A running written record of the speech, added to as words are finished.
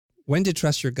When to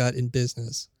trust your gut in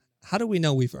business? How do we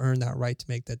know we've earned that right to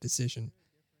make that decision?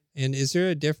 And is there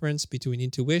a difference between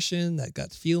intuition, that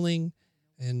gut feeling,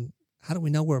 and how do we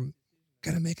know we're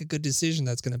going to make a good decision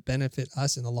that's going to benefit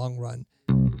us in the long run?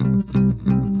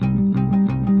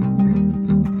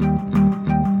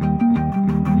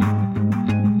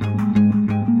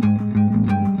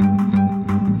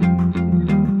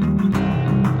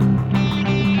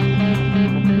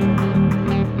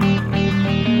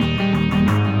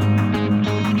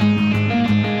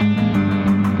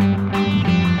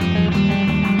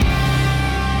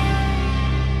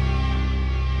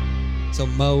 So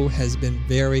Mo has been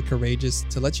very courageous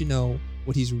to let you know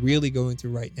what he's really going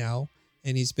through right now.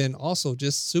 And he's been also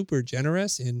just super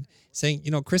generous in saying,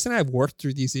 Chris and I have worked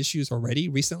through these issues already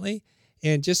recently.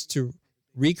 And just to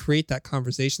recreate that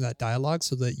conversation, that dialogue,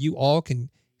 so that you all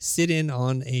can sit in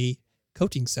on a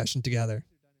coaching session together.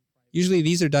 Usually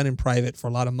these are done in private for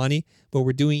a lot of money, but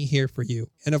we're doing it here for you.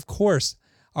 And of course,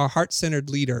 our heart-centered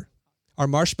leader, our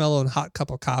marshmallow and hot cup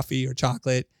of coffee or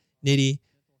chocolate, Nidhi,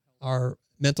 our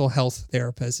mental health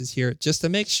therapist, is here just to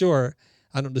make sure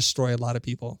I don't destroy a lot of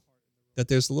people, that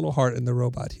there's a little heart in the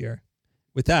robot here.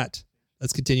 With that,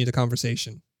 let's continue the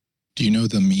conversation. Do you know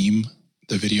the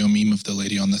video meme of the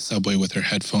lady on the subway with her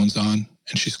headphones on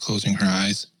and she's closing her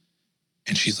eyes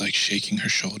and she's like shaking her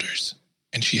shoulders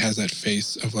and she has that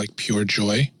face of like pure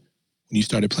joy? When you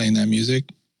started playing that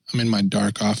music, I'm in my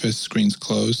dark office, screens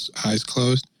closed, eyes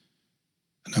closed,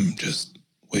 and I'm just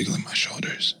wiggling my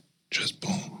shoulders. Just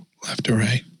boom. Left to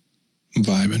right,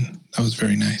 vibing. That was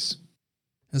very nice.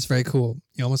 That's very cool.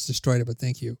 You almost destroyed it, but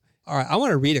thank you. All right, I want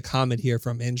to read a comment here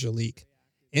from Angelique.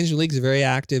 Angelique is very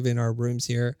active in our rooms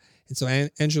here. And so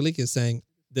Angelique is saying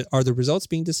that are the results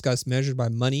being discussed measured by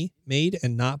money made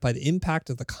and not by the impact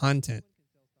of the content?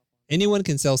 Anyone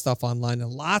can sell stuff online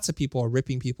and lots of people are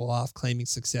ripping people off claiming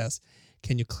success.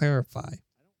 Can you clarify?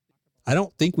 I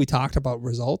don't think we talked about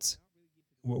results.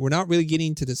 We're not really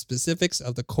getting to the specifics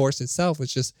of the course itself.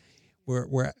 It's just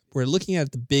we're looking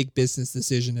at the big business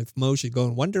decision if Mo should go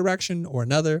in one direction or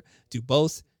another, do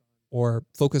both, or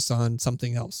focus on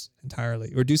something else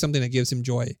entirely, or do something that gives him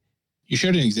joy. You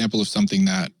shared an example of something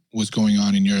that was going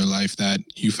on in your life that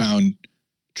you found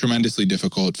tremendously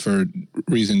difficult for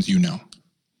reasons you know.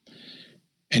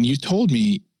 And you told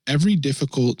me every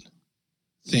difficult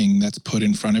thing that's put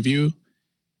in front of you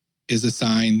is a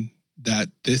sign that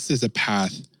this is a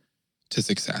path to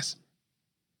success.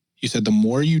 You said the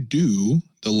more you do,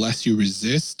 the less you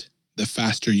resist, the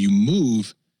faster you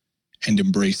move and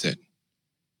embrace it.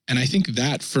 And I think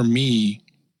that for me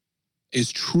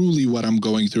is truly what I'm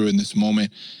going through in this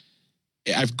moment.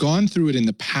 I've gone through it in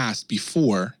the past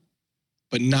before,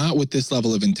 but not with this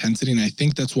level of intensity. And I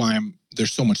think that's why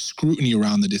there's so much scrutiny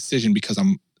around the decision, because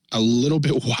I'm a little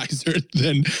bit wiser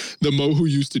than the Mo who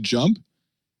used to jump.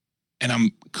 And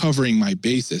I'm covering my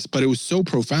bases. But it was so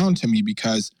profound to me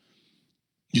because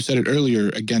you said it earlier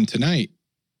again tonight.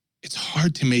 It's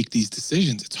hard to make these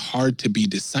decisions. It's hard to be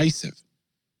decisive.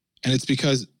 And it's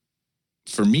because,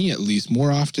 for me at least,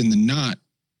 more often than not,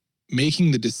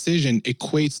 making the decision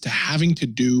equates to having to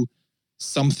do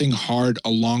something hard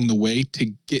along the way to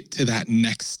get to that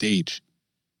next stage.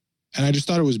 And I just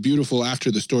thought it was beautiful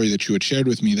after the story that you had shared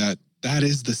with me that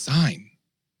is the sign.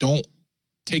 Don't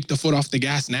take the foot off the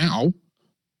gas now.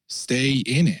 Stay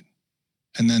in it.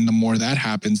 And then the more that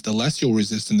happens, the less you'll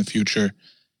resist in the future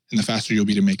and the faster you'll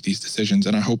be to make these decisions.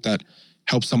 And I hope that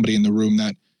helps somebody in the room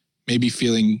that may be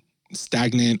feeling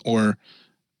stagnant or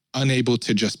unable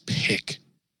to just pick.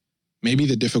 Maybe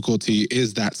the difficulty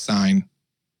is that sign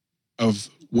of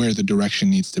where the direction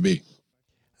needs to be.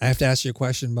 I have to ask you a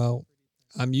question, Mo.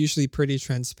 I'm usually pretty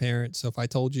transparent. So if I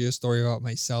told you a story about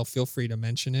myself, feel free to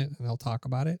mention it and I'll talk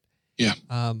about it. Yeah.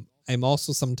 I'm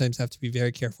also sometimes have to be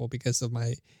very careful because of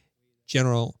my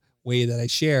general way that I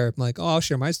share. I'm like, I'll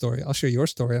share my story. I'll share your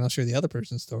story and I'll share the other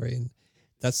person's story. And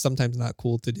that's sometimes not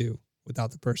cool to do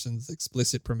without the person's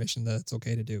explicit permission that it's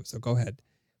okay to do. So go ahead.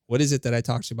 What is it that I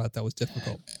talked to you about that was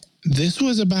difficult? This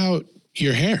was about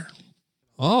your hair.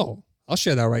 Oh, I'll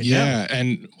share that right now. Yeah.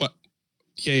 And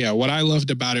what I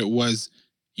loved about it was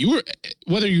you were,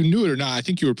 whether you knew it or not, I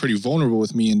think you were pretty vulnerable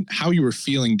with me and how you were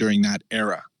feeling during that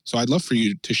era. So I'd love for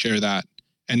you to share that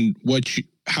and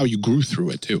how you grew through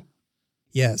it too.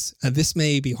 Yes. And this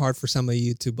may be hard for some of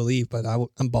you to believe, but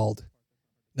I'm bald.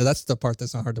 Now that's the part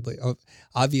that's not hard to believe.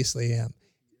 Obviously I am.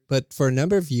 But for a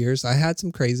number of years, I had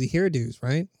some crazy hairdos,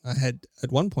 right? I had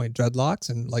at one point dreadlocks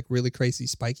and like really crazy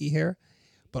spiky hair.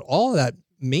 But all of that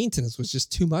maintenance was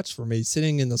just too much for me.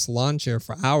 Sitting in the salon chair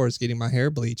for hours, getting my hair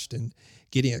bleached and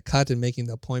getting it cut and making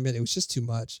the appointment. It was just too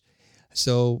much.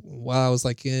 So while I was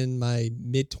like in my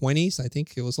mid 20s, I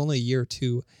think it was only a year or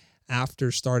two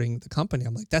after starting the company,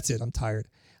 I'm like, that's it. I'm tired.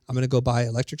 I'm going to go buy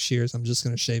electric shears. I'm just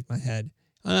going to shave my head.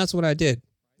 And that's what I did.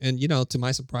 And, to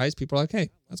my surprise, people are like, hey,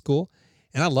 that's cool.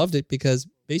 And I loved it because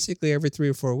basically every 3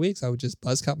 or 4 weeks, I would just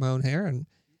buzz cut my own hair and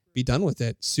be done with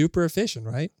it. Super efficient,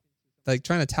 right? Like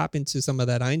trying to tap into some of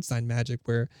that Einstein magic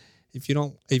where if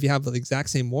you have the exact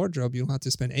same wardrobe, you don't have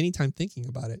to spend any time thinking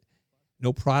about it.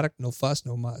 No product, no fuss,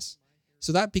 no muss.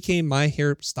 So that became my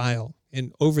hairstyle.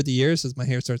 And over the years, as my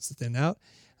hair starts to thin out,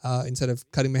 instead of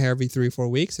cutting my hair every 3 or 4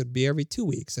 weeks, it'd be every 2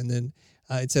 weeks. And then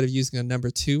instead of using a number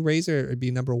 2 razor, it'd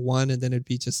be number 1, and then it'd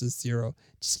be just a 0,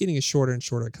 just getting a shorter and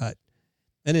shorter cut.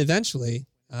 And eventually,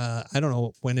 I don't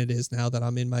know when it is now that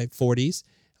I'm in my 40s,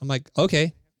 I'm like,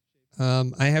 okay,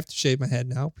 I have to shave my head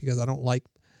now because I don't like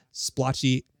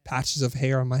splotchy patches of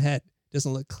hair on my head. It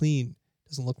doesn't look clean. It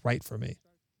doesn't look right for me.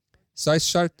 So I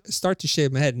start to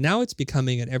shave my head. Now it's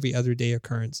becoming an every other day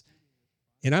occurrence.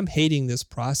 And I'm hating this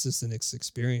process and this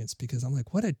experience because I'm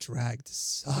like, what a drag.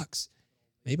 This sucks.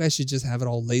 Maybe I should just have it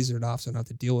all lasered off so I don't have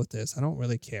to deal with this. I don't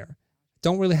really care.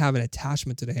 Don't really have an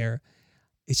attachment to the hair.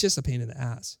 It's just a pain in the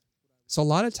ass. So a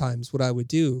lot of times what I would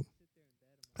do,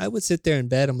 I would sit there in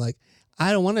bed. I'm like,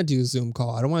 I don't want to do a Zoom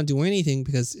call. I don't want to do anything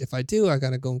because if I do, I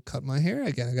got to go and cut my hair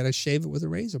again. I got to shave it with a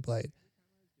razor blade.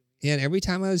 And every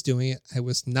time I was doing it, I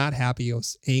was not happy. I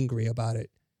was angry about it.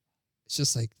 It's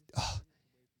just like, oh,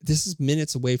 this is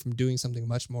minutes away from doing something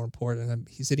much more important. And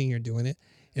he's sitting here doing it.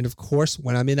 And of course,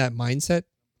 when I'm in that mindset,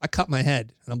 I cut my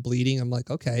head and I'm bleeding. I'm like,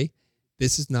 okay,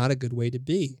 this is not a good way to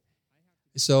be.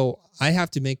 So I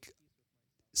have to make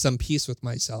some peace with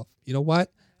myself. You know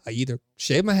what? I either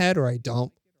shave my head or I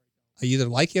don't. I either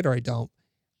like it or I don't.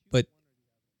 But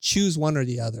choose one or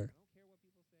the other.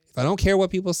 If I don't care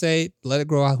what people say, let it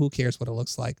grow out. Who cares what it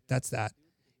looks like? That's that.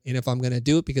 And if I'm going to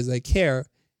do it because I care,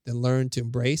 then learn to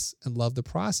embrace and love the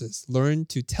process. Learn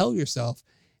to tell yourself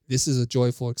this is a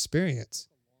joyful experience.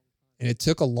 And it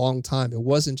took a long time. It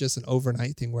wasn't just an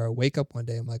overnight thing where I wake up one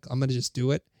day, I'm like, I'm going to just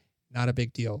do it. Not a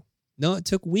big deal. No, it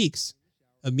took weeks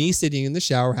of me sitting in the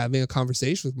shower, having a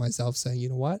conversation with myself saying, you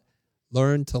know what?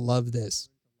 Learn to love this.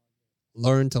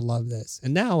 Learn to love this.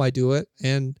 And now I do it.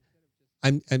 And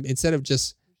I'm instead of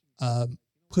just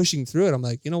pushing through it, I'm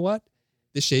like, you know what?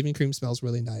 This shaving cream smells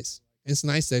really nice. It's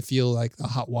nice to feel like the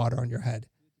hot water on your head.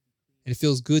 And it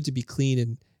feels good to be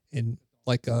clean and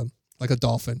like a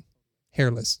dolphin,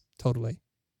 hairless, totally.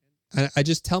 And I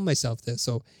just tell myself this.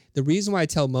 So the reason why I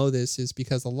tell Mo this is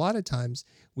because a lot of times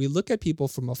we look at people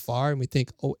from afar and we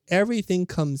think, oh, everything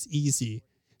comes easy.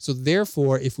 So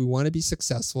therefore, if we want to be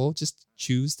successful, just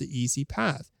choose the easy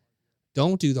path.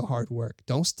 Don't do the hard work.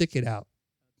 Don't stick it out.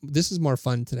 This is more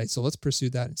fun today, so let's pursue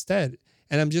that instead.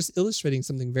 And I'm just illustrating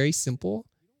something very simple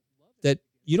that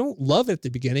you don't love at the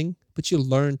beginning, but you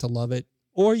learn to love it,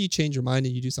 or you change your mind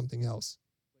and you do something else.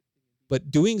 But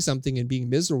doing something and being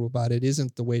miserable about it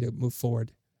isn't the way to move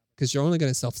forward because you're only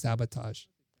going to self-sabotage.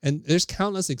 And there's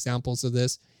countless examples of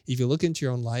this. If you look into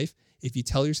your own life, if you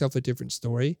tell yourself a different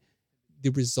story, the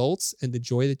results and the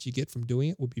joy that you get from doing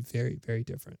it will be very, very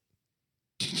different.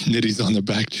 Nitty's on the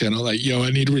back channel like, yo, I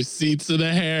need receipts of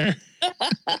the hair.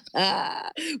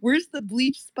 Where's the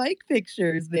bleach spike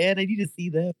pictures, man? I need to see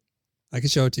them. I can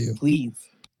show it to you. Please.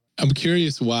 I'm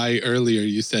curious why earlier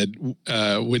you said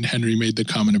when Henry made the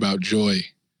comment about joy,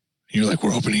 you're like,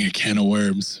 we're opening a can of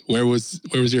worms. Where was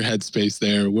your headspace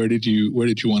there? Where did you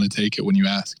want to take it when you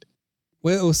asked?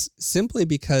 Well, it was simply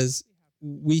because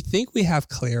we think we have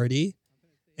clarity.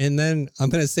 And then I'm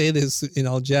going to say this in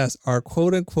all jest. Our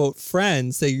quote unquote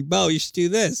friends say, Mo, you should do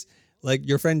this. Like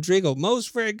your friend Drigo, Mo's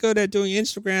very good at doing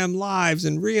Instagram lives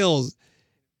and reels.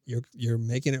 You're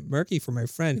making it murky for my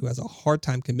friend who has a hard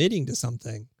time committing to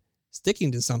something,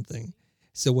 sticking to something.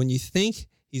 So when you think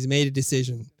he's made a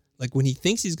decision, like when he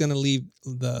thinks he's going to leave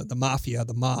the mafia,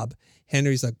 the mob,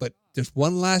 Henry's like, but there's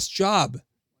one last job.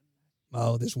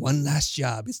 Mo, there's one last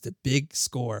job. It's the big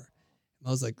score.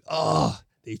 Mo's like, oh,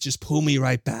 they just pull me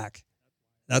right back.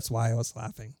 That's why I was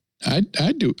laughing. I'd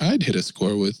hit a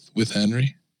score with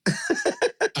Henry.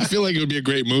 I feel like it would be a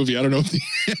great movie. I don't know if the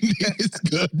ending is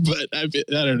good, but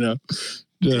I don't know.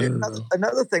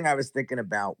 Another thing I was thinking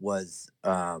about was,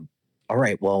 all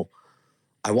right, well,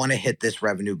 I want to hit this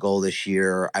revenue goal this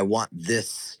year. I want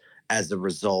this as a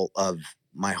result of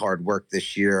my hard work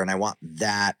this year, and I want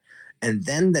that. And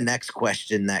then the next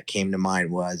question that came to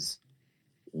mind was,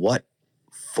 what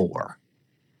for?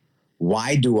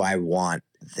 Why do I want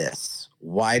this?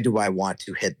 Why do I want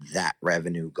to hit that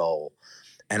revenue goal?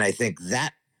 And I think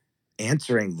that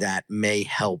answering that may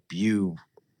help you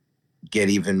get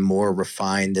even more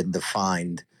refined and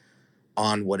defined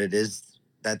on what it is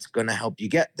that's going to help you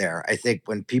get there. I think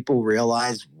when people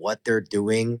realize what they're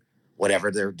doing,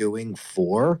 whatever they're doing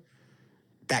for,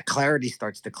 that clarity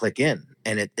starts to click in,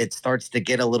 and it starts to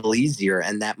get a little easier,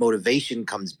 and that motivation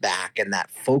comes back and that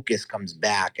focus comes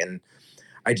back. And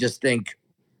I just think,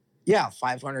 yeah,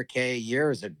 500K a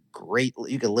year is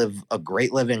you can live a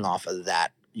great living off of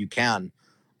that. You can.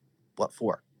 What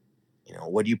for?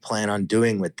 What do you plan on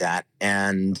doing with that?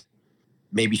 And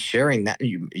maybe sharing that.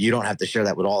 You don't have to share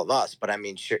that with all of us, but I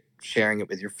mean, sharing it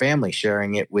with your family,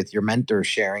 sharing it with your mentor,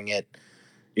 sharing it,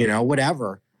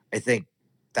 whatever. I think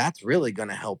that's really going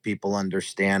to help people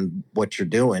understand what you're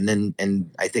doing.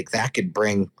 And I think that could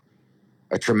bring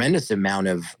a tremendous amount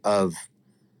of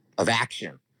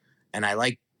action. And I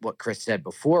like what Chris said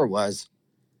before was,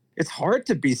 it's hard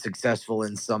to be successful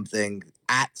in something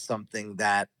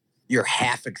that you're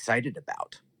half excited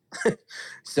about.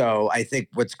 So I think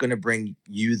what's going to bring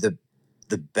you the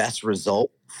best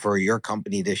result for your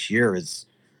company this year is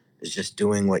just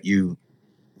doing what you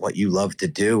love to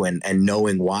do, and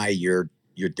knowing why you're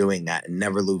doing that, and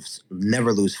never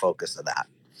lose focus of that.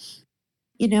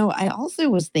 I also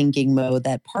was thinking, Mo,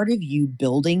 that part of you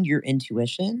building your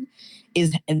intuition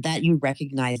is that you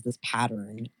recognize this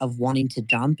pattern of wanting to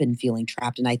jump and feeling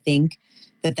trapped. And I think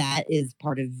that is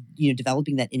part of,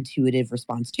 developing that intuitive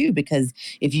response too, because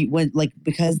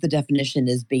because the definition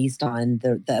is based on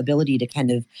the ability to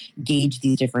kind of gauge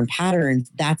these different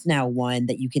patterns, that's now one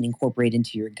that you can incorporate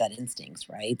into your gut instincts,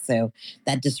 right? So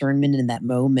that discernment in that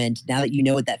moment, now that you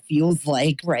know what that feels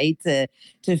like, right? To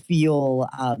feel,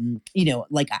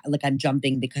 like I'm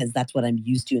jumping because that's what I'm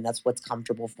used to and that's what's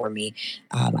comfortable for me.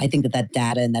 I think that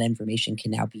data and that information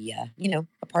can now be,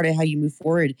 a part of how you move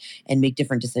forward and make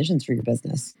different decisions for your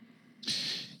business.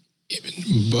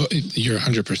 You're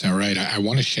 100% right. I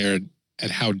want to share at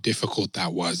how difficult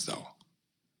that was, though.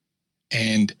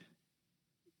 And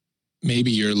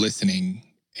maybe you're listening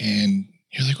and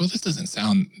you're like, well, this doesn't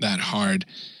sound that hard.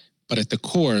 But at the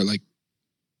core, like,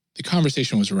 the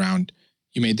conversation was around,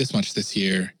 you made this much this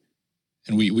year,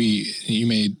 and you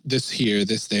made this here,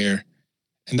 this there.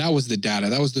 And that was the data.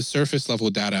 That was the surface level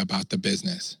data about the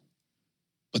business.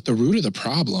 But the root of the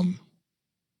problem,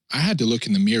 I had to look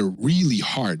in the mirror really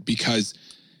hard, because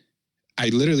I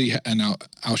literally, and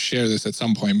I'll share this at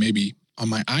some point, maybe on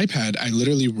my iPad, I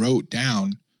literally wrote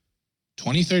down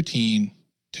 2013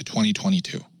 to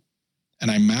 2022. And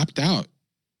I mapped out,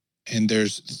 and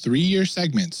there's 3-year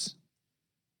segments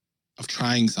of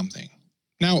trying something.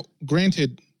 Now,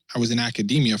 granted, I was in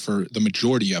academia for the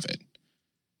majority of it,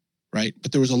 right?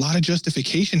 But there was a lot of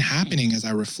justification happening as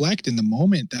I reflect in the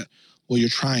moment that, well, you're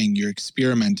trying, you're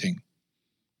experimenting.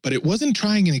 But it wasn't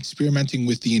trying and experimenting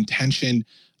with the intention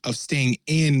of staying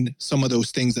in some of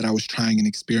those things that I was trying and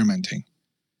experimenting.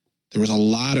 There was a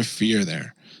lot of fear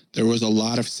there. There was a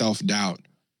lot of self-doubt,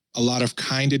 a lot of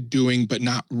kind of doing, but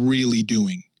not really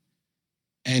doing.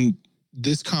 And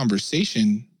this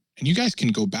conversation, and you guys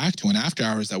can go back to an after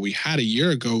hours that we had a year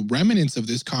ago, remnants of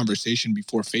this conversation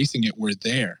before facing it were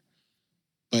there.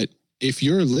 But if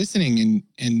you're listening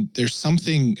and there's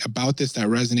something about this that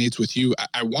resonates with you,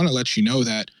 I want to let you know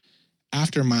that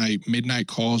after my midnight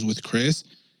calls with Chris,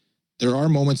 there are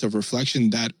moments of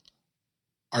reflection that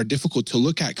are difficult to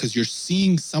look at, because you're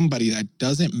seeing somebody that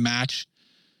doesn't match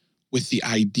with the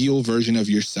ideal version of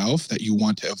yourself that you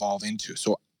want to evolve into.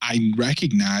 So I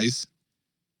recognize,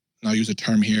 and I'll use a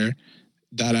term here,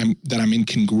 that I'm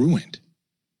incongruent.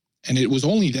 And it was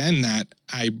only then that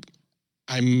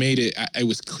it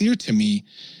was clear to me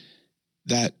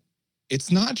that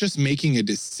it's not just making a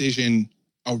decision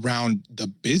around the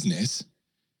business,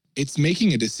 it's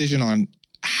making a decision on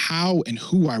how and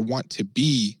who I want to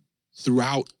be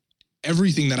throughout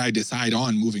everything that I decide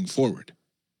on moving forward,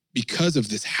 because of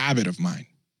this habit of mine.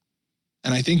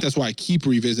 And I think that's why I keep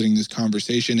revisiting this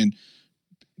conversation and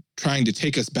trying to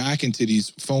take us back into these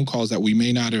phone calls that we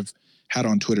may not have had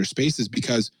on Twitter Spaces,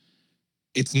 because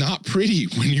it's not pretty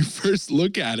when you first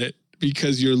look at it,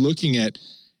 because you're looking at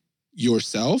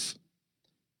yourself.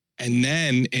 And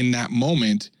then in that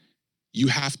moment, you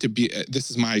have to be,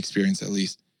 this is my experience at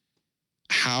least,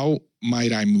 how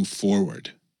might I move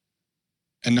forward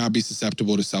and not be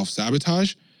susceptible to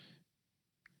self-sabotage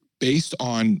based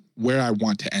on where I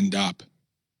want to end up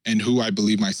and who I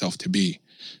believe myself to be.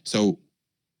 So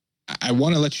I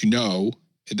want to let you know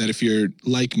that if you're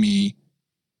like me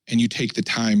and you take the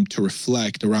time to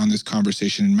reflect around this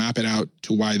conversation and map it out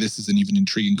to why this is an even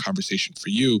intriguing conversation for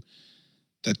you,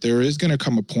 that there is going to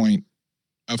come a point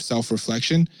of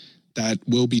self-reflection that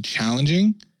will be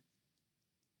challenging.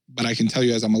 But I can tell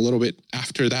you, as I'm a little bit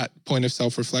after that point of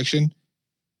self-reflection,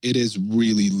 it is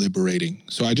really liberating.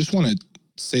 So I just want to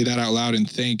say that out loud and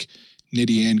thank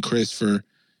Nidhi and Chris for,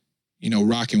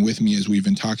 rocking with me as we've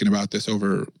been talking about this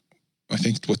over, I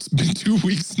think what's been 2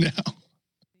 weeks now.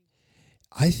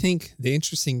 I think the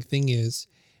interesting thing is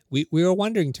we were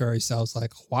wondering to ourselves,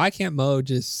 like, why can't Mo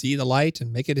just see the light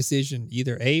and make a decision,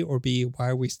 either A or B? Why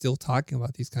are we still talking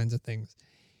about these kinds of things?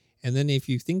 And then if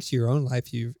you think to your own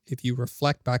life, if you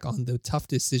reflect back on the tough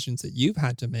decisions that you've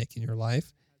had to make in your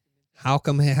life, how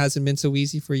come it hasn't been so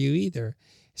easy for you either?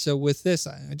 So with this,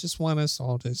 I just want us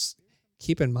all to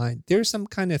keep in mind, there's some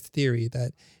kind of theory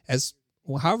that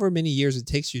however many years it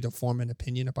takes you to form an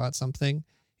opinion about something,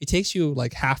 it takes you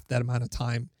like half that amount of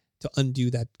time to undo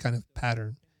that kind of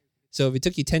pattern. So if it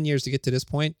took you 10 years to get to this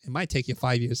point, it might take you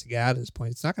 5 years to get out of this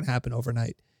point. It's not going to happen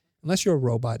overnight. Unless you're a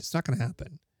robot, it's not going to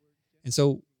happen. And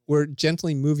so we're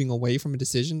gently moving away from a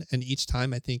decision. And each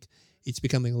time I think it's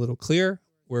becoming a little clearer.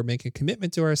 We're making a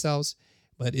commitment to ourselves.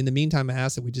 But in the meantime, I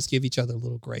ask that we just give each other a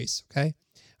little grace. Okay.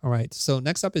 All right. So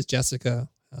next up is Jessica.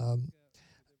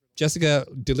 Jessica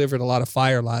delivered a lot of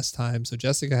fire last time. So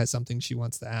Jessica has something she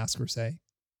wants to ask or say.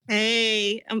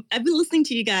 Hey, I've been listening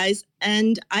to you guys,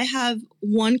 and I have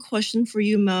one question for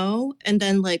you, Mo, and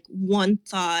then like one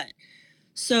thought.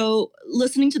 So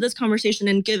listening to this conversation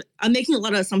I'm making a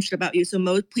lot of assumptions about you. So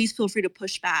Mo, please feel free to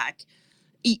push back.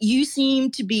 You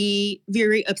seem to be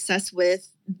very obsessed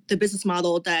with the business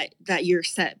model that you're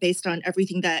set based on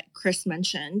everything that Chris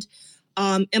mentioned.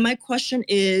 And my question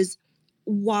is,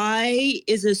 why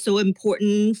is it so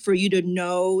important for you to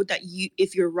know that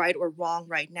if you're right or wrong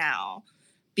right now?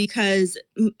 Because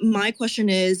my question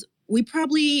is, we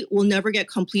probably will never get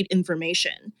complete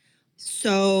information.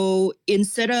 So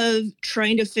instead of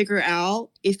trying to figure out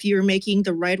if you're making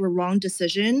the right or wrong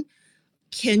decision,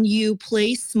 can you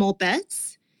place small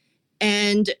bets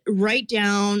and write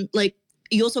down, like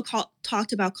you also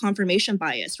talked about confirmation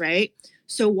bias, right?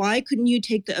 So why couldn't you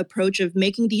take the approach of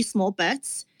making these small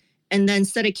bets and then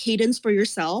set a cadence for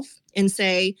yourself and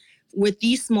say, with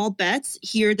these small bets,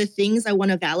 here are the things I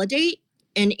want to validate.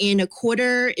 And in a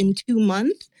quarter, in 2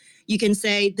 months, you can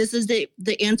say, this is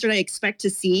the answer I expect to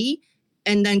see,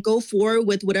 and then go forward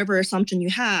with whatever assumption you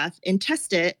have and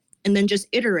test it and then just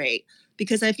iterate.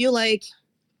 Because I feel like,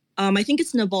 I think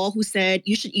it's Naval who said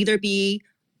you should either be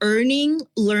earning,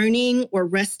 learning, or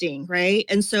resting, right?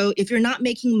 And so if you're not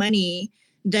making money,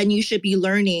 then you should be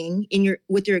learning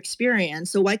with your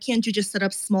experience. So why can't you just set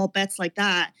up small bets like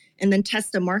that and then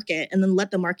test the market and then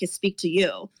let the market speak to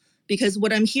you? Because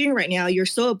what I'm hearing right now, you're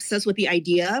so obsessed with the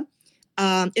idea.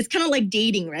 It's kind of like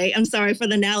dating, right? I'm sorry for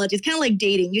the analogy. It's kind of like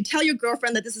dating. You tell your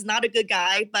girlfriend that this is not a good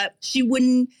guy, but she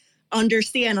wouldn't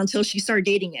understand until she started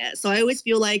dating it. So I always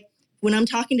feel like when I'm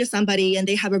talking to somebody and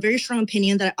they have a very strong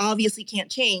opinion that I obviously can't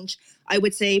change, I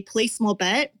would say place small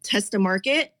bet, test the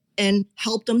market, and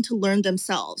help them to learn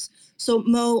themselves. So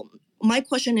Mo, my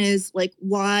question is, like,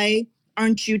 why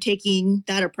aren't you taking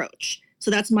that approach? So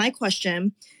that's my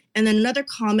question. And then another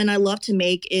comment I love to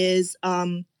make is,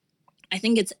 I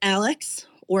think it's Alex,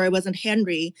 or it wasn't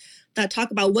Henry, that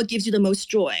talk about what gives you the most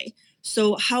joy.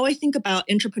 So how I think about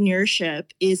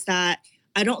entrepreneurship is that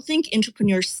I don't think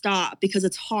entrepreneurs stop because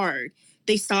it's hard.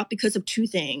 They stop because of two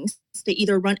things. They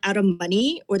either run out of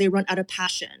money or they run out of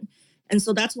passion. And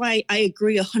so that's why I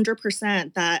agree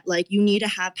 100% that like you need to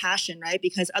have passion, right?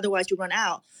 Because otherwise you run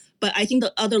out. But I think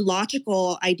the other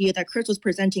logical idea that Chris was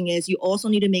presenting is you also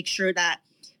need to make sure that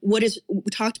we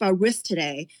talked about risk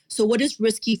today. So what is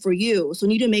risky for you? So you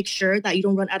need to make sure that you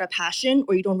don't run out of passion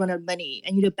or you don't run out of money,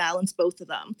 and you need to balance both of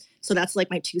them. So that's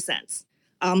like my 2 cents.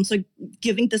 So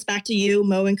giving this back to you,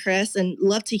 Mo and Chris, and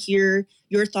love to hear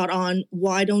your thought on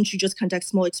why don't you just conduct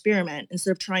small experiment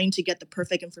instead of trying to get the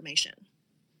perfect information?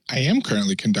 I am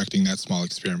currently conducting that small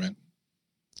experiment.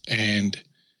 And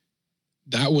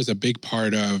that was a big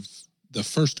part of the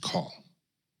first call.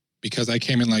 Because I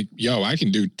came in like, yo, I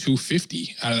can do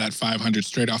 250 out of that 500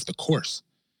 straight off the course.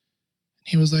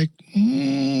 He was like,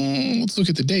 let's look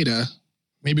at the data.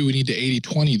 Maybe we need to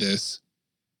 80-20 this.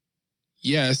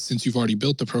 Yes, since you've already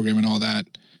built the program and all that,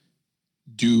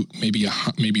 do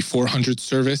maybe 400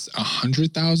 service,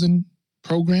 100,000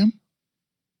 program.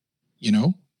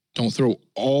 Don't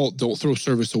throw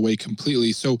service away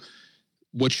completely. So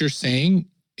what you're saying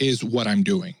is what I'm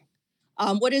doing.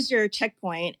 What is your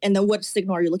checkpoint, and then what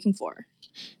signal are you looking for?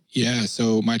 Yeah,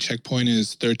 so my checkpoint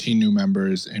is 13 new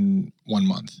members in 1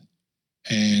 month,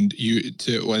 and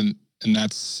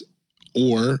that's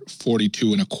or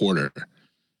 42 and a quarter.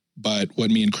 But what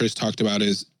me and Chris talked about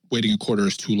is waiting a quarter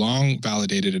is too long,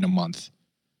 validated in a month.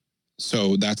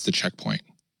 So that's the checkpoint.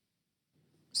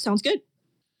 Sounds good.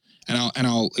 And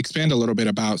I'll expand a little bit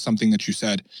about something that you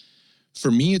said. For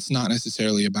me, it's not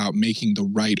necessarily about making the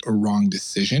right or wrong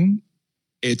decision.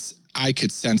 It's I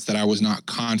could sense that I was not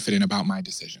confident about my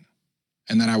decision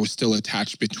and that I was still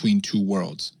attached between two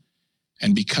worlds.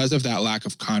 And because of that lack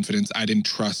of confidence, I didn't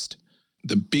trust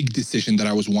the big decision that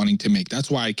I was wanting to make.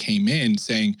 That's why I came in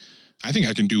saying, I think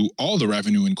I can do all the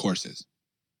revenue in courses.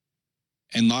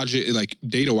 And logic, like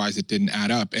data-wise, it didn't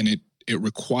add up. And it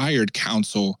required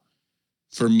counsel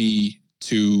for me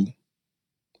to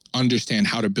understand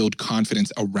how to build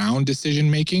confidence around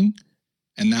decision-making.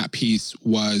 And that piece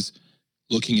was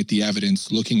looking at the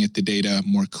evidence, looking at the data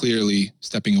more clearly,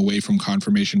 stepping away from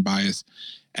confirmation bias,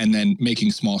 and then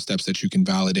making small steps that you can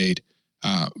validate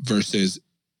versus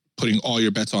putting all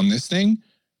your bets on this thing,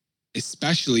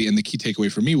 especially, and the key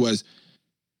takeaway for me was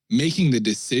making the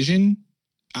decision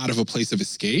out of a place of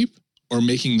escape or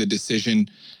making the decision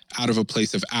out of a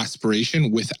place of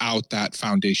aspiration without that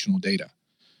foundational data.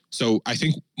 So I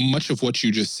think much of what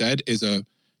you just said is a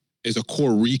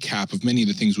core recap of many of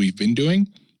the things we've been doing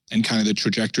and kind of the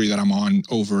trajectory that I'm on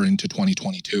over into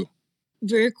 2022.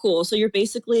 Very cool. So you're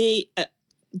basically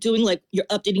doing like, you're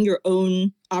updating your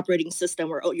own operating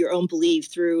system or your own belief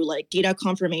through like data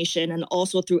confirmation and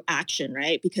also through action,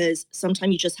 right? Because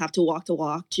sometimes you just have to walk the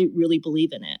walk to really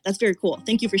believe in it. That's very cool.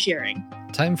 Thank you for sharing.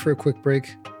 Time for a quick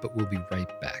break, but we'll be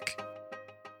right back.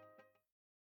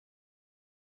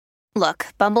 Look,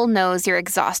 Bumble knows you're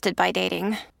exhausted by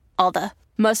dating. All the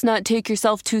must not take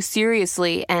yourself too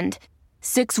seriously and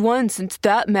 6'1" since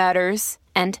that matters.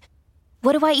 And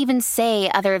what do I even say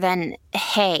other than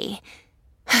hey?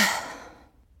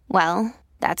 Well,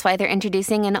 that's why they're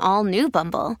introducing an all-new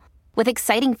Bumble with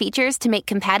exciting features to make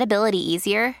compatibility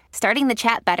easier, starting the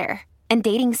chat better, and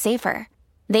dating safer.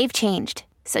 They've changed,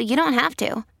 so you don't have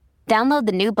to. Download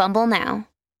the new Bumble now.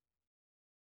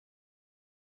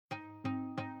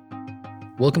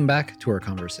 Welcome back to our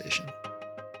conversation.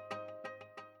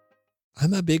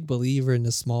 I'm a big believer in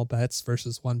the small bets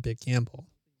versus one big gamble.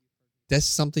 That's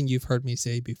something you've heard me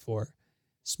say before.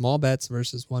 Small bets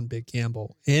versus one big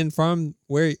gamble. And from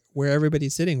where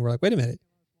everybody's sitting, we're like, wait a minute.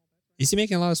 Is he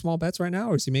making a lot of small bets right now,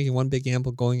 or is he making one big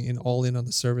gamble going in all in on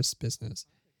the service business?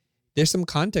 There's some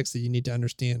context that you need to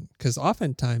understand, because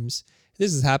oftentimes,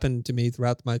 this has happened to me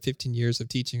throughout my 15 years of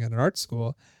teaching at an art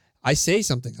school. I say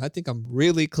something, I think I'm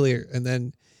really clear, and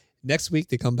then next week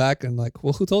they come back and like,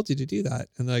 well, who told you to do that?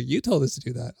 And they're like, you told us to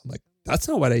do that. I'm like, that's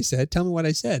not what I said. Tell me what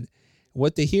I said.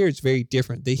 What they hear is very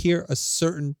different. They hear a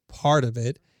certain part of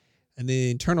it and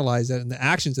they internalize that, and the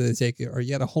actions that they take are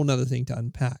yet a whole nother thing to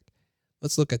unpack.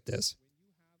 Let's look at this.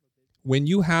 When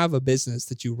you have a business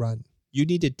that you run, you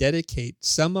need to dedicate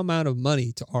some amount of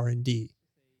money to R&D.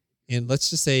 And let's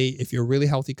just say if you're a really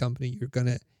healthy company, you're going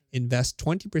to invest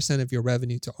 20% of your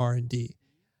revenue to R&D.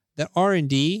 That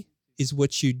R&D is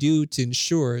what you do to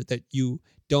ensure that you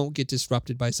don't get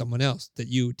disrupted by someone else, that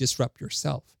you disrupt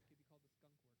yourself.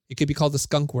 It could be called the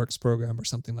Skunk Works program or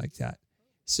something like that.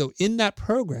 So in that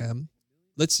program,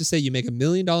 let's just say you make $1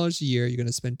 million a year, you're going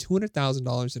to spend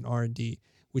 $200,000 in R&D,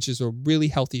 which is a really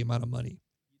healthy amount of money.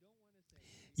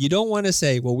 You don't want to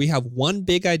say, well, we have one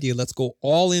big idea. Let's go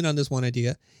all in on this one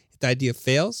idea. If the idea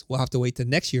fails, we'll have to wait the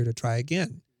next year to try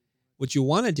again. What you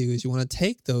want to do is you want to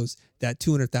take that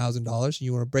 $200,000 and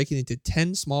you want to break it into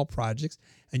 10 small projects,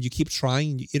 and you keep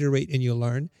trying and you iterate and you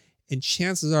learn. And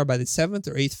chances are by the 7th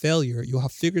or 8th failure, you'll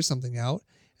have figured something out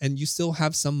and you still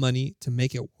have some money to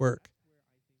make it work.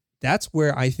 That's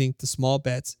where I think the small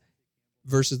bets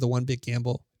versus the one big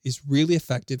gamble is really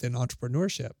effective in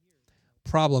entrepreneurship.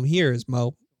 Problem here is,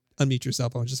 Mo, unmute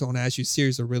yourself. I just want to ask you a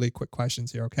series of really quick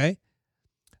questions here, okay?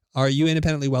 Are you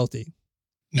independently wealthy?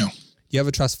 No. Do you have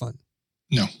a trust fund?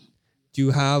 No. Do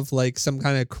you have like some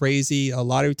kind of crazy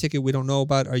lottery ticket we don't know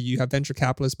about? Or you have venture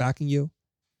capitalists backing you?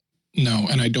 No,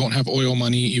 and I don't have oil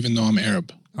money, even though I'm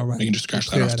Arab. All right. I can just scratch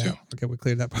that off too. Okay, we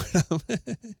cleared that part out.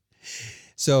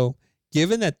 So,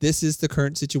 given that this is the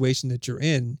current situation that you're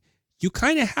in, you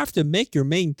kind of have to make your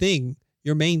main thing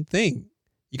your main thing.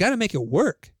 You got to make it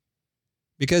work,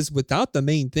 because without the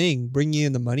main thing bringing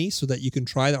in the money so that you can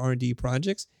try the R&D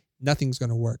projects, nothing's going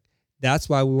to work. That's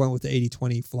why we went with the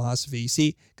 80-20 philosophy. You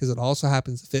see, because it also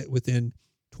happens to fit within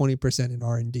 20% in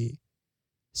R&D.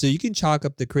 So you can chalk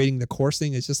up creating the course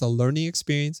thing as just a learning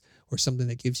experience or something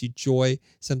that gives you joy,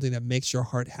 something that makes your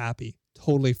heart happy.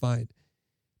 Totally fine.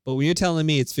 But when you're telling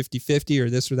me it's 50-50 or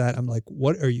this or that, I'm like,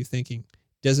 what are you thinking?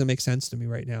 Doesn't make sense to me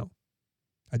right now.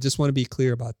 I just want to be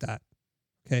clear about that.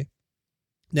 Okay.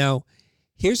 Now,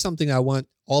 here's something I want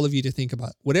all of you to think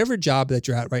about. Whatever job that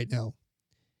you're at right now,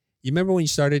 you remember when you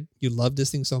started, you loved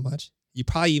this thing so much? You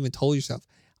probably even told yourself,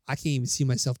 I can't even see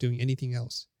myself doing anything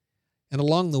else. And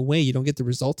along the way, you don't get the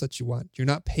results that you want. You're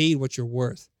not paid what you're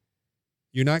worth.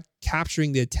 You're not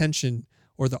capturing the attention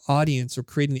or the audience or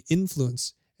creating the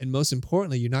influence And most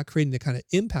importantly, you're not creating the kind of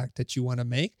impact that you want to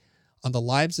make on the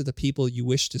lives of the people you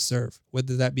wish to serve,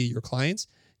 whether that be your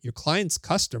client's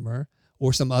customer,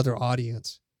 or some other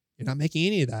audience. You're not making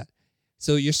any of that.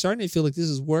 So you're starting to feel like this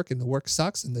is work and the work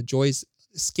sucks and the joy's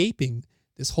escaping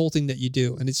this whole thing that you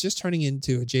do. And it's just turning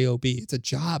into a job. It's a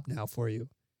job now for you.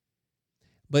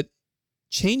 But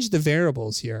change the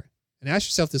variables here and ask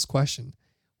yourself this question.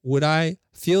 Would I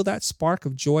feel that spark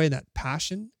of joy and that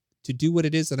passion to do what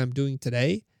it is that I'm doing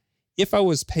today if I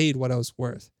was paid what I was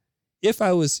worth? If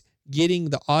I was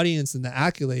getting the audience and the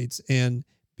accolades and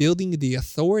building the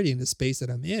authority in the space that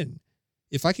I'm in?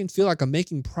 If I can feel like I'm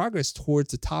making progress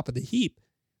towards the top of the heap,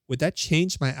 would that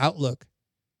change my outlook?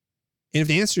 And if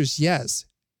the answer is yes,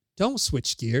 don't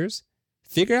switch gears.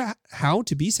 Figure out how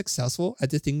to be successful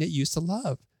at the thing that you used to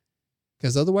love.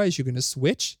 Because otherwise you're going to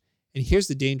switch. And here's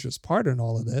the dangerous part in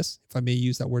all of this, if I may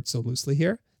use that word so loosely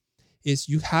here, is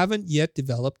you haven't yet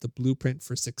developed the blueprint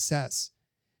for success.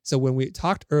 So when we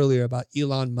talked earlier about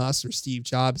Elon Musk or Steve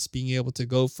Jobs being able to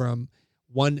go from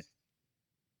one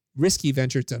risky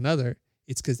venture to another,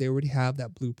 it's because they already have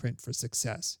that blueprint for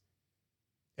success.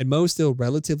 And Mo's still a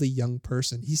relatively young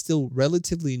person. He's still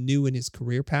relatively new in his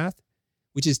career path,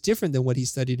 which is different than what he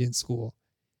studied in school.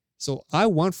 So I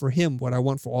want for him what I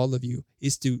want for all of you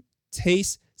is to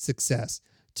taste success,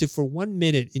 to for 1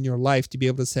 minute in your life to be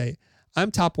able to say, I'm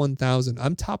top 1,000,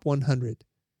 I'm top 100,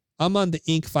 I'm on the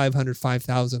Inc. 500,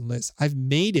 5,000 list. I've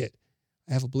made it.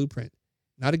 I have a blueprint.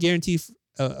 Not a guarantee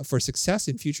for success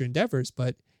in future endeavors,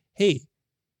 but hey,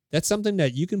 that's something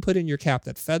that you can put in your cap,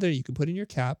 that feather you can put in your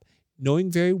cap,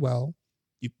 knowing very well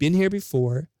you've been here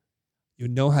before, you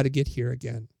know how to get here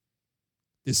again.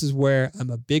 This is where I'm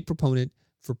a big proponent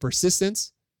for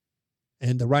persistence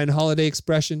and the Ryan Holiday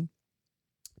expression,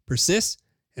 persist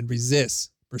and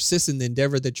resist. Persist in the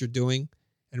endeavor that you're doing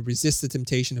and resist the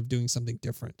temptation of doing something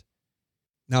different.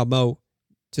 Now, Mo,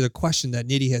 to the question that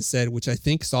Nidhi has said, which I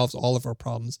think solves all of our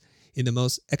problems in the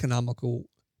most economical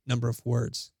number of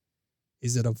words.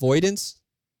 Is it avoidance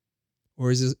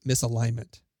or is it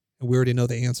misalignment? And we already know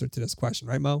the answer to this question,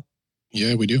 right, Mo?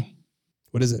 Yeah, we do.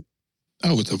 What is it?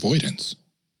 Oh, it's avoidance.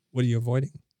 What are you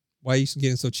avoiding? Why are you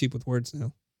getting so cheap with words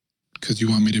now? Because you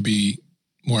want me to be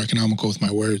more economical with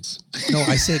my words. No,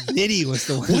 I said Nidhi was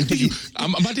the one. What do you?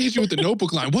 I'm about to hit you with the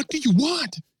notebook line. What do you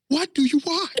want? What do you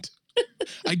want?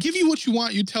 I give you what you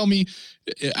want. You tell me.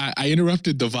 I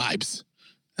interrupted the vibes,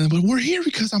 but we're here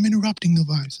because I'm interrupting the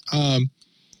vibes.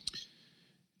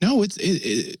 No, it's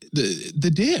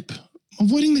the dip.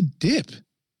 Avoiding the dip.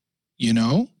 You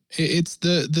know, it's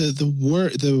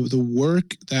the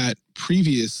work that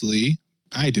previously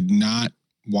I did not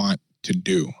want to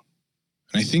do.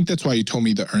 And I think that's why you told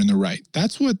me to earn the right.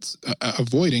 That's what's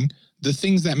avoiding the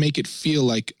things that make it feel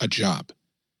like a job.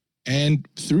 And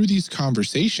through these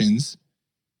conversations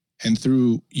and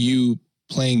through you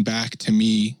playing back to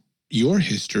me your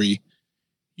history,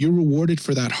 you're rewarded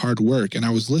for that hard work. And I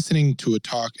was listening to a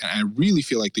talk, and I really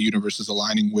feel like the universe is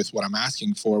aligning with what I'm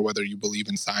asking for, whether you believe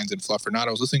in signs and fluff or not.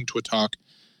 I was listening to a talk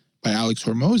by Alex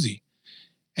Hormozi,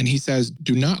 and he says,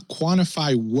 do not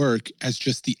quantify work as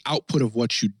just the output of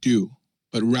what you do,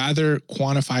 but rather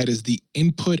quantify it as the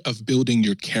input of building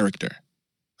your character.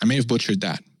 I may have butchered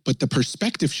that, but the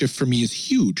perspective shift for me is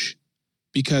huge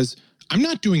because I'm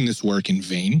not doing this work in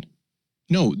vain.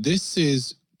 No, this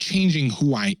is changing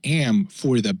who I am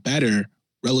for the better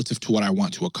relative to what I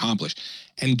want to accomplish.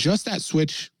 And just that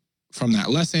switch from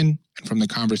that lesson and from the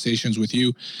conversations with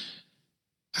you,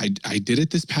 I did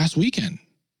it this past weekend.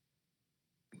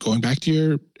 Going back to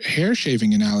your hair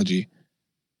shaving analogy,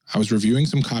 I was reviewing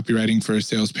some copywriting for a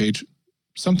sales page,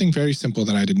 something very simple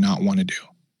that I did not want to do.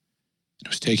 It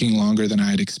was taking longer than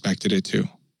I had expected it to.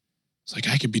 It's like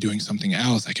I could be doing something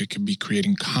else. I could be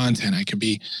creating content. I could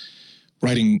be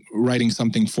writing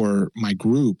something for my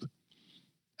group.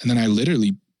 And then I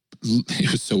literally,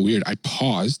 it was so weird. I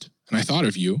paused and I thought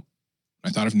of you. I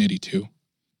thought of Nidhi too.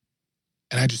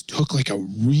 And I just took like a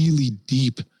really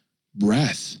deep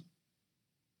breath.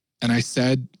 And I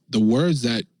said the words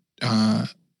that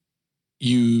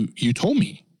you told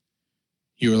me.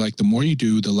 You were like, the more you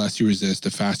do, the less you resist,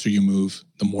 the faster you move,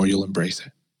 the more you'll embrace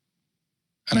it.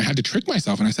 And I had to trick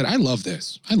myself. And I said, I love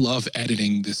this. I love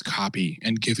editing this copy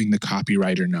and giving the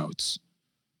copywriter notes.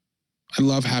 I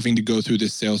love having to go through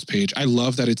this sales page. I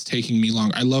love that it's taking me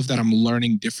long. I love that I'm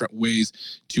learning different ways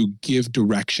to give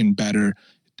direction better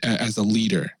as a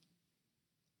leader.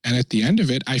 And at the end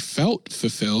of it, I felt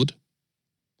fulfilled.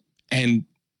 And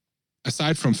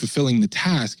aside from fulfilling the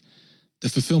task, the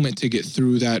fulfillment to get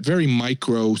through that very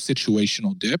micro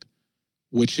situational dip,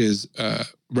 which is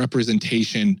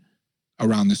representation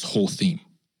around this whole theme.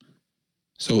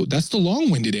 So that's the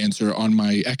long-winded answer on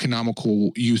my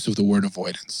economical use of the word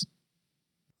avoidance.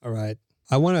 All right.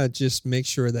 I want to just make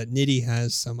sure that Nidhi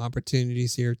has some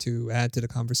opportunities here to add to the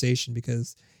conversation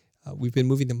because we've been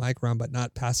moving the mic around but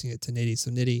not passing it to Nidhi.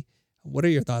 So Nidhi, what are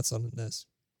your thoughts on this?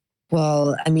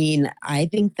 Well, I mean, I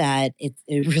think that it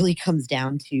really comes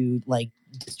down to like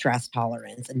distress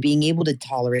tolerance and being able to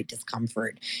tolerate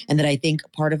discomfort. And that I think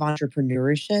part of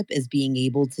entrepreneurship is being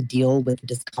able to deal with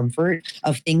discomfort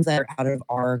of things that are out of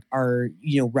our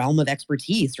realm of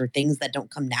expertise or things that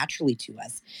don't come naturally to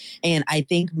us. And I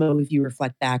think, Mo, if you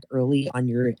reflect back early on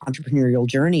your entrepreneurial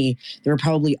journey, there were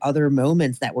probably other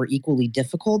moments that were equally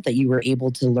difficult that you were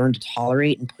able to learn to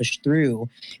tolerate and push through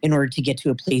in order to get to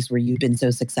a place where you've been so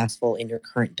successful in your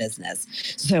current business.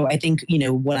 So I think,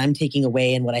 what I'm taking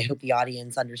away and what I hope the audience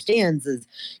understands is,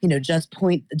 just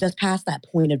past that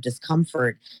point of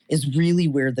discomfort is really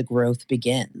where the growth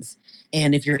begins.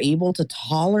 And if you're able to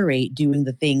tolerate doing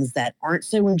the things that aren't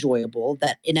so enjoyable,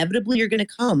 that inevitably you're going to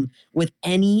come with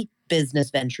any business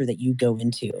venture that you go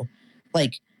into.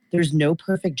 Like, there's no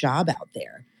perfect job out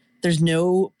there. There's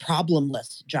no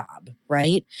problemless job,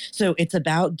 right? So it's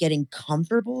about getting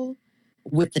comfortable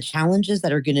with the challenges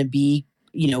that are going to be,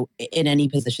 in any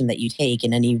position that you take,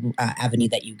 in any avenue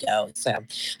that you go. So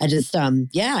I just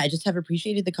have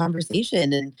appreciated the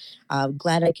conversation and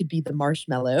glad I could be the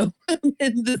marshmallow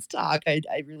in this talk.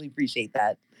 I really appreciate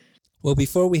that. Well,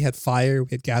 before we had fire, we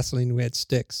had gasoline, we had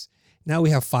sticks. Now we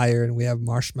have fire and we have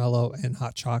marshmallow and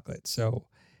hot chocolate. So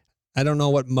I don't know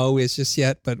what Mo is just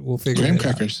yet, but we'll figure Graham it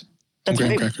crackers. That's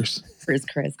Graham right. crackers.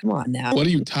 Chris, come on now. What are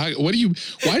you talking? Why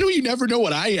don't you never know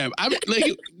what I am? I'm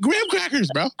like graham crackers,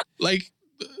 bro. Like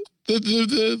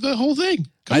the whole thing.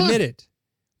 I admit it.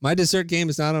 My dessert game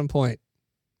is not on point.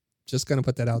 Just going to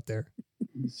put that out there.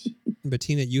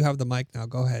 Bettina, you have the mic now.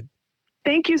 Go ahead.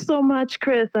 Thank you so much,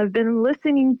 Chris. I've been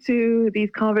listening to these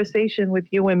conversations with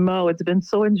you and Mo. It's been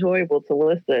so enjoyable to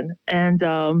listen. And,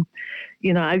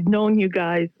 I've known you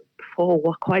guys for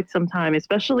quite some time,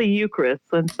 especially you, Chris.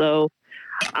 And so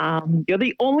you're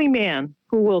the only man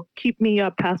who will keep me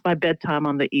up past my bedtime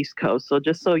on the East Coast. So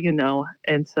just so you know.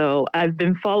 And so I've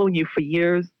been following you for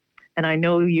years, and I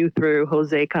know you through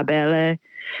Jose Cabele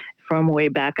from way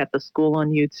back at the school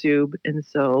on YouTube. And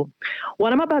so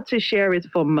what I'm about to share is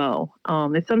for Mo.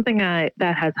 It's something that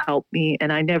has helped me,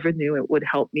 and I never knew it would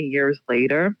help me years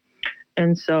later.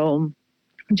 And so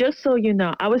just so you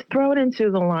know, I was thrown into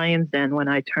the Lion's Den when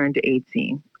I turned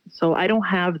 18. So I don't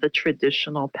have the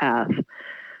traditional path.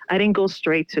 I didn't go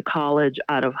straight to college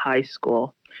out of high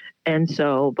school. And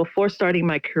so before starting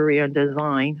my career in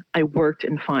design, I worked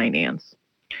in finance.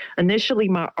 Initially,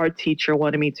 my art teacher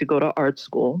wanted me to go to art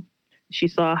school. She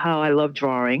saw how I love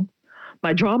drawing.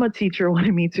 My drama teacher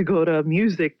wanted me to go to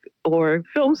music or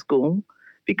film school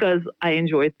because I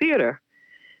enjoyed theater.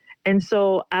 And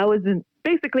so I was in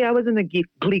the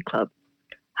Glee Club.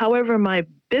 However, my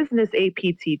business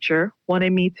AP teacher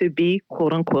wanted me to be,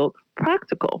 quote unquote,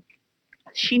 practical.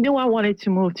 She knew I wanted to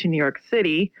move to New York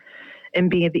City and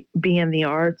be in the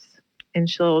arts. And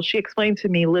so she explained to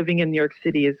me living in New York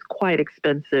City is quite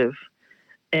expensive.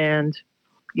 And,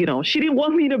 she didn't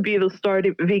want me to be the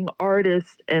starving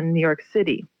artist in New York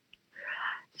City.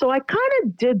 So I kind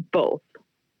of did both.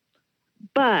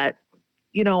 But,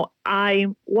 while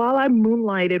I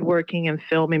moonlighted working in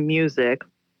film and music,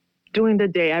 during the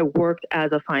day, I worked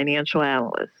as a financial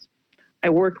analyst. I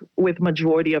worked with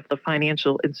majority of the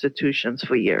financial institutions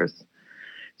for years.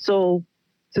 So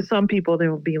to some people, they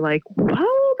will be like, how old are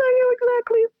you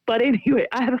exactly? But anyway,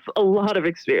 I have a lot of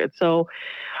experience. So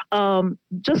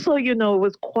just so you know, it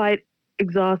was quite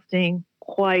exhausting,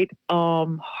 quite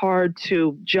hard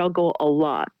to juggle a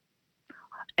lot.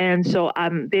 And so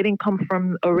they didn't come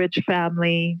from a rich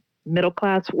family,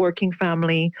 middle-class working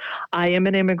family. I am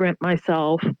an immigrant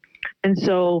myself. And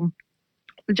so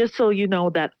just so you know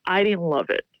that I didn't love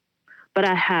it, but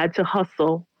I had to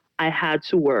hustle. I had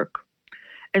to work.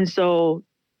 And so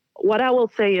what I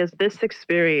will say is this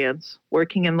experience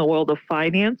working in the world of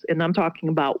finance, and I'm talking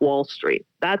about Wall Street,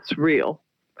 that's real,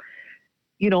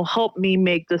 helped me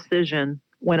make decisions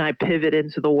when I pivot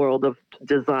into the world of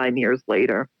design years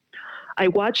later. I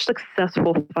watch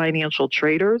successful financial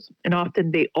traders, and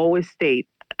often they always state,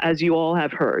 as you all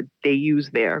have heard, they use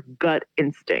their gut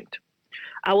instinct.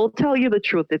 I will tell you the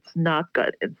truth, it's not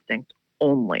gut instinct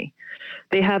only.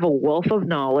 They have a wealth of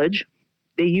knowledge.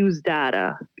 They use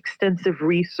data, extensive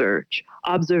research,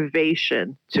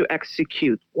 observation to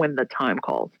execute when the time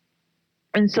calls.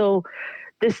 And so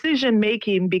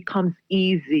decision-making becomes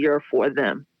easier for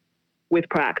them with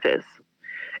practice.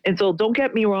 And so don't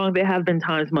get me wrong, there have been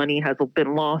times money has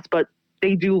been lost, but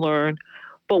they do learn.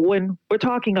 But when we're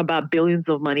talking about billions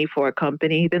of money for a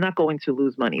company, they're not going to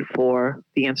lose money for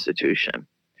the institution.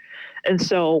 And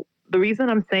so the reason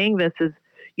I'm saying this is,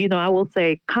 I will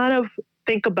say, kind of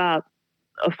think about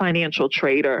a financial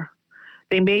trader.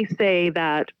 They may say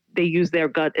that they use their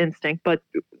gut instinct, but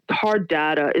hard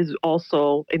data is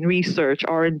also, in research,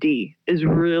 R&D is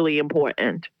really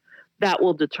important. That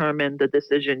will determine the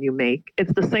decision you make.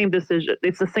 It's the same decision.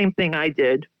 It's the same thing I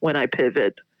did when I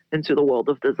pivoted into the world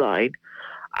of design.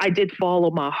 I did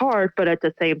follow my heart, but at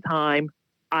the same time,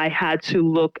 I had to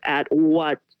look at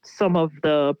what some of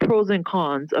the pros and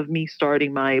cons of me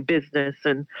starting my business,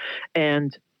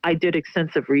 and I did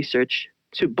extensive research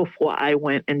before I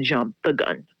went and jumped the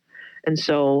gun. And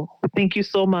so thank you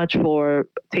so much for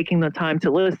taking the time to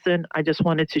listen. I just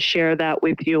wanted to share that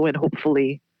with you, and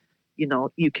hopefully,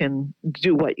 you can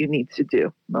do what you need to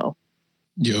do, Mo.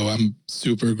 Yo, I'm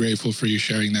super grateful for you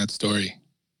sharing that story.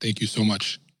 Thank you so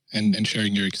much. And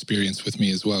sharing your experience with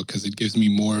me as well, because it gives me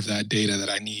more of that data that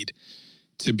I need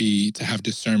to have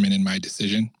discernment in my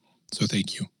decision. So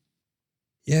thank you.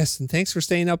 Yes, and thanks for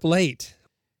staying up late.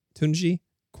 Tunji,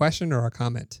 question or a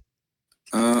comment?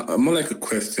 More like a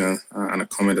question and a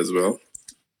comment as well.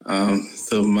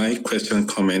 So my question and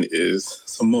comment is,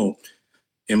 so Mo,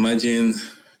 imagine,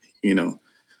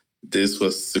 this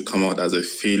was to come out as a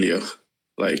failure.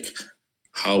 Like,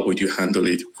 how would you handle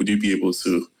it? Would you be able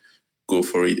to go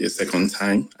for it a second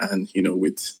time and,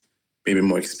 with maybe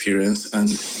more experience and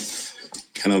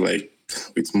kind of like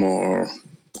with more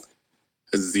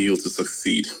zeal to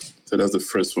succeed? So that's the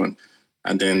first one.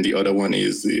 And then the other one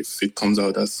is, if it comes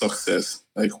out as success,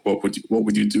 like what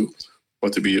would you do?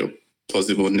 What would be your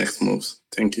possible next moves?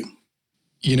 Thank you.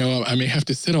 I may have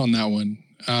to sit on that one.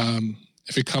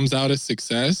 If it comes out as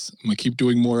success, I'm going to keep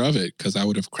doing more of it because I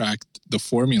would have cracked the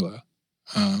formula.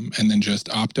 And then just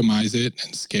optimize it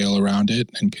and scale around it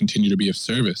and continue to be of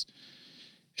service.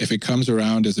 If it comes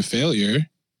around as a failure,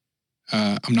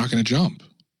 I'm not going to jump.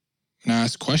 I'm going to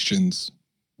ask questions.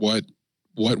 What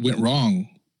went wrong?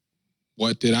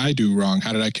 What did I do wrong?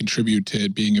 How did I contribute to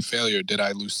it being a failure? Did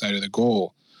I lose sight of the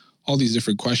goal? All these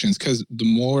different questions, because the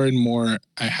more and more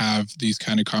I have these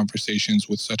kind of conversations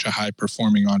with such a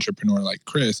high-performing entrepreneur like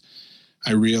Chris,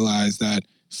 I realize that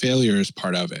failure is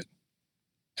part of it.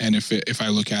 And if I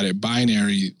look at it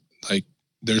binary, like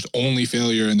there's only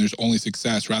failure and there's only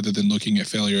success, rather than looking at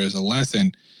failure as a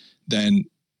lesson, then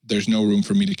there's no room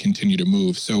for me to continue to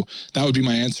move. So that would be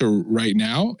my answer right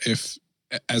now. If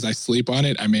as I sleep on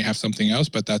it, I may have something else,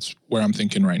 but that's where I'm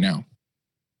thinking right now.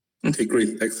 Okay,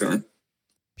 great. Excellent.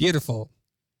 Beautiful.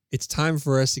 It's time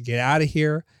for us to get out of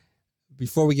here.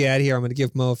 Before we get out of here, I'm going to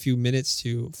give Mo a few minutes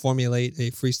to formulate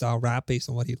a freestyle rap based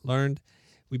on what he learned.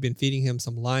 We've been feeding him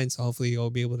some lines, so hopefully you'll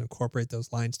be able to incorporate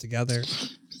those lines together.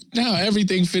 Now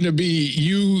everything finna be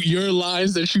your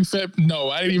lines that you fed. No,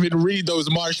 I didn't even read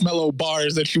those marshmallow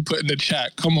bars that you put in the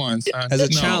chat. Come on, son. As a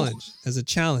challenge.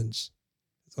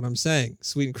 That's what I'm saying.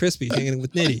 Sweet and crispy, hanging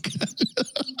with Nitty.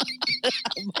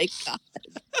 Oh my God.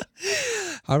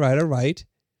 All right.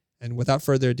 And without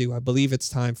further ado, I believe it's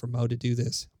time for Mo to do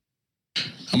this.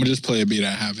 I'm gonna just play a beat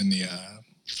I have in the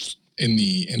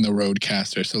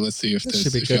Rodecaster. So let's see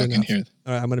if y'all can hear.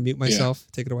 All right, I'm gonna mute myself. Yeah.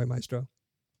 Take it away, Maestro.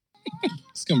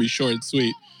 It's gonna be short and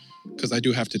sweet because I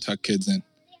do have to tuck kids in.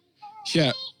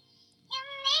 Yeah.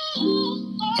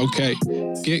 Okay.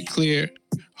 Get clear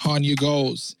on your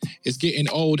goals. It's getting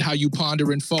old how you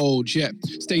ponder and fold. Yeah.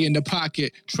 Stay in the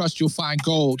pocket. Trust you'll find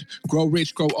gold. Grow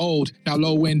rich, grow old. Now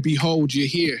lo and behold, you're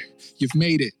here. You've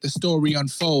made it. The story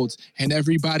unfolds. And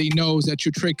everybody knows that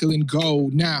you're trickling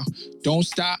gold. Now, don't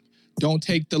stop. Don't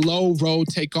take the low road,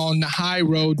 take on the high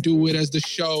road, do it as the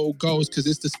show goes, because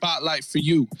it's the spotlight for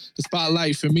you, the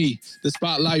spotlight for me, the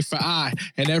spotlight for I.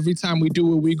 And every time we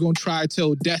do it, we gonna try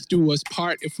till death do us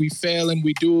part. If we fail and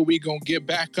we do it, we gonna get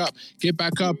back up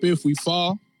if we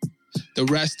fall. The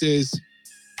rest is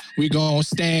we gonna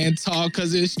stand tall,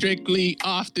 because it's strictly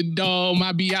off the dome.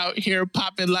 I be out here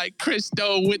popping like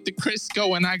Cristo with the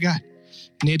Crisco, and I got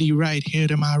Nitty right here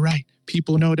to my right.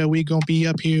 People know that we gonna be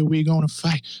up here, we gonna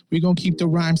fight. We gonna keep the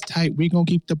rhymes tight, we gonna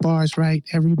keep the bars right.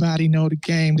 Everybody know the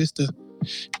game, this the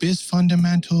biz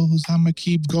fundamentals. I'ma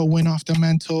keep going off the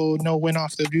mental, knowing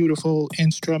off the beautiful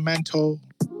instrumental.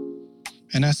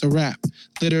 And that's a wrap,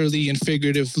 literally and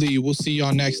figuratively. We'll see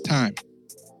y'all next time.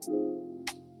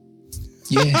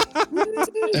 Yeah,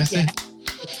 that's it.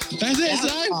 That's it,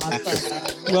 son.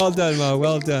 Awesome. Well done, Mo.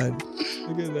 Well done.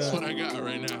 Look at that. That's what I got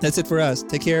right now. That's it for us.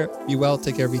 Take care. Be well.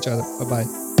 Take care of each other. Bye-bye.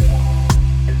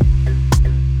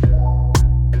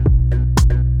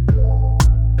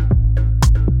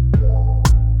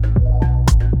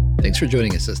 Thanks for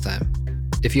joining us this time.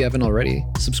 If you haven't already,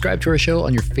 subscribe to our show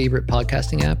on your favorite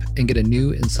podcasting app and get a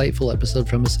new, insightful episode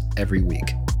from us every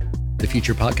week. The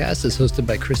Future Podcast is hosted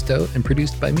by Chris Do and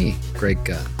produced by me, Greg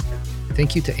Gunn.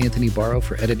 Thank you to Anthony Barrow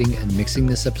for editing and mixing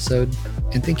this episode,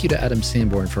 and thank you to Adam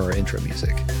Sanborn for our intro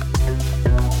music.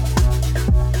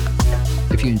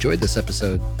 If you enjoyed this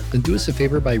episode, then do us a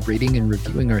favor by rating and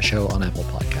reviewing our show on Apple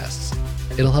Podcasts.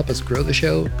 It'll help us grow the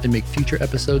show and make future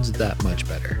episodes that much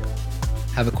better.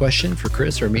 Have a question for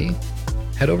Chris or me?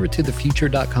 Head over to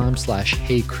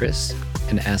thefuture.com/heychris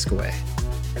and ask away.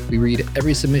 We read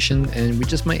every submission and we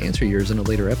just might answer yours in a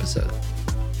later episode.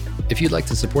 If you'd like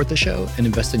to support the show and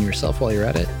invest in yourself while you're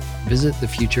at it, visit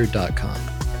thefuture.com.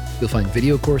 You'll find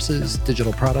video courses,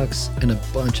 digital products, and a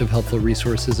bunch of helpful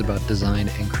resources about design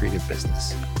and creative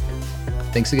business.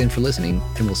 Thanks again for listening,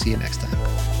 and we'll see you next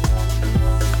time.